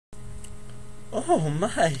Oh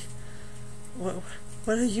my! What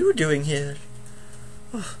are you doing here?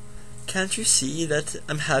 Oh, can't you see that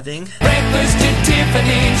I'm having breakfast at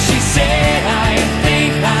Tiffany? She said, I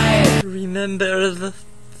think I remember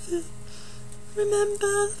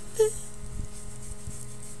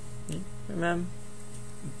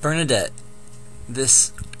Bernadette,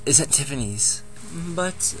 this is at Tiffany's.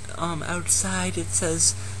 But outside it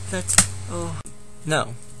says that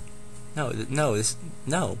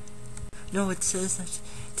no, it says that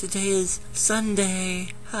today is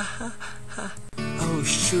Sunday. Ha ha ha. Oh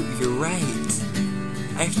shoot, you're right.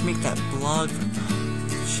 I have to make that blog for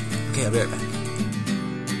okay, I'll be right back.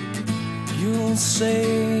 You'll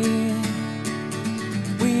say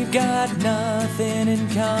we've got nothing in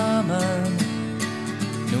common.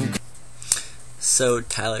 No. So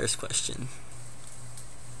Tyler's question.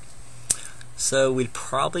 So we'd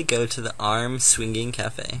probably go to the Arm Swinging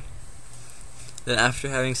Cafe. Then after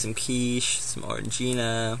having some quiche, some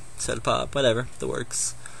orangina, soda pop, whatever, the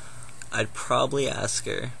works, I'd probably ask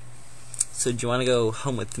her, so do you want to go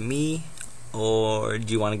home with me, or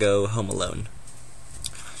do you want to go home alone?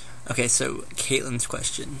 Okay, so Caitlin's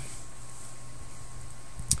question.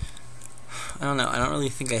 I don't know, I don't really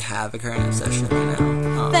think I have a current obsession right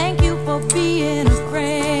now. Thank you for being a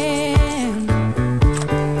friend.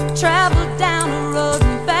 Travel down the road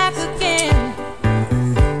and back again.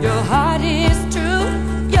 Your heart is true,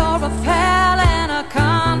 you're a pal and a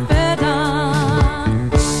confidant.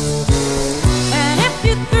 And if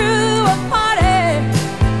you threw a party,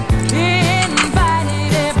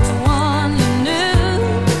 invited everyone you knew,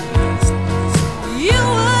 you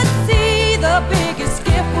would see the biggest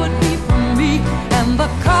gift would be from me, and the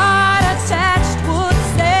card attached would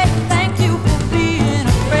say, thank you for being a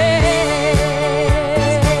friend.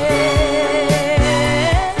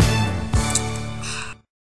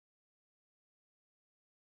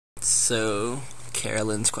 So,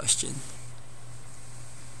 Carolyn's question.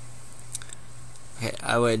 Okay,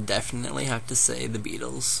 I would definitely have to say the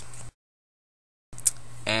Beatles.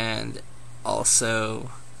 And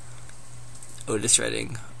also Otis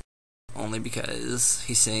Redding, only because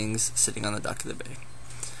he sings Sitting on the Dock of the Bay.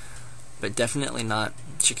 But definitely not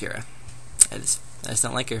Shakira. I just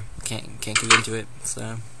don't like her. Can't get into it.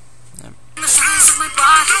 So, yeah. The size of my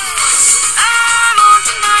body, I'm on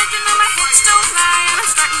tonight, and then my hips don't lie, and I'm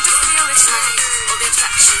starting to feel it's right. All the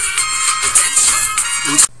attraction, the tension.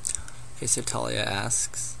 Okay, so Talia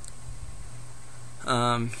asks,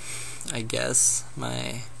 I guess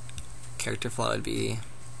my character flaw would be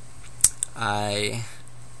I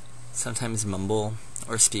sometimes mumble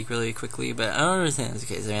or speak really quickly, but I don't understand that's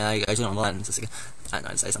the case. I mean, I do mumble, and it's just like, I don't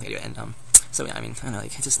know, it's something I do, and so yeah, I mean, I don't know,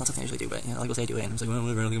 like, it's just not something I usually do, but, you know, like, we'll say I do it, and I'm just like, well,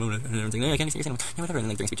 whatever, and I'm like, no, I can't understand, yeah, whatever, and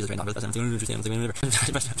like, during speeches, right now, and I'm like, I don't understand, I'm like, whatever,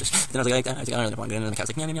 then I was like, I don't know, and then the cat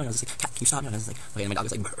was like, yeah, I was like, cat, can you stop? And I was like, okay, and my dog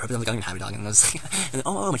was like, I don't even have a dog, and I was like, and then,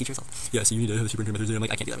 oh, my teacher was like, yeah, so you need to have a super Thursday, I'm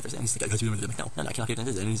like, I can't do that on Thursday, and he's like, I can't do that on Thursday, I'm like, no, I cannot do that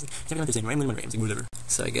on Thursday, and he's like, it's every Thursday, right, I'm like, whatever.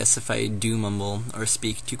 So I guess if I do mumble or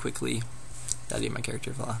speak too quickly, that'd be my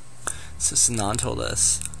character flaw. So Sanan told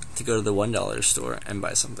us to go to the $1 store and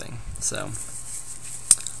buy something, so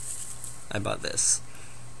I bought this.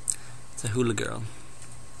 It's a hula girl.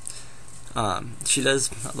 She does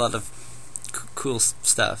a lot of cool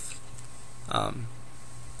stuff.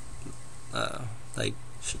 Like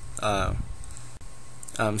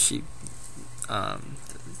she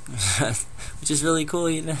which is really cool,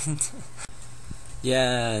 you know.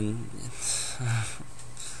 Yeah, and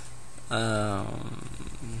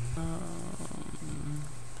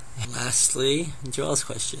lastly, Joel's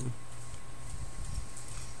question.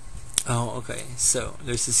 Oh, okay, so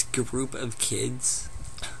there's this group of kids,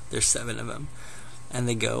 there's 7 of them, and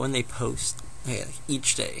they go and they post, okay, like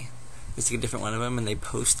each day, there's like a different one of them, and they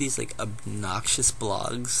post these like obnoxious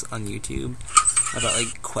blogs on YouTube about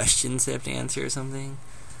like questions they have to answer or something.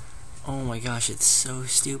 Oh my gosh, it's so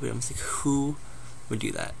stupid. I'm just like, who would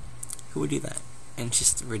do that? Who would do that? And it's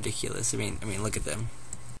just ridiculous. I mean, look at them.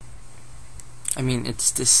 I mean, it's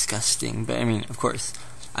disgusting, but I mean, of course,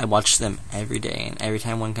 I watch them every day, and every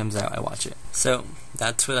time one comes out, I watch it. So,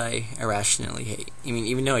 that's what I irrationally hate. I mean,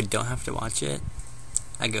 even though I don't have to watch it,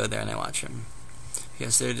 I go there and I watch them.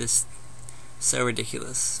 Because they're just so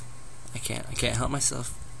ridiculous. I can't help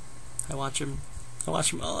myself. I watch them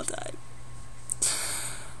all the time.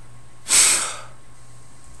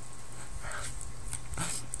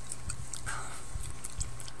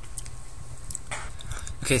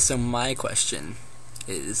 Okay, so my question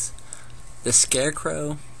is, the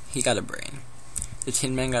Scarecrow, he got a brain. The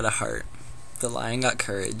Tin Man got a heart. The Lion got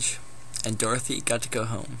courage. And Dorothy got to go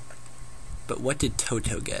home. But what did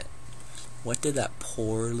Toto get? What did that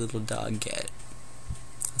poor little dog get?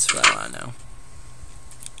 That's what I want to know.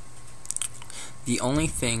 The only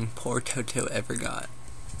thing poor Toto ever got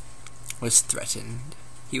was threatened.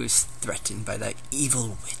 He was threatened by that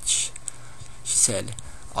evil witch. She said,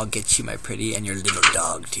 "I'll get you, my pretty, and your little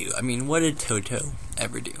dog, too." I mean, what did Toto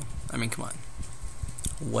ever do? I mean, come on.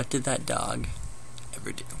 What did that dog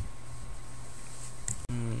ever do?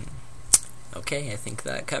 Okay, I think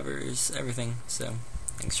that covers everything. So,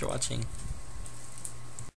 thanks for watching.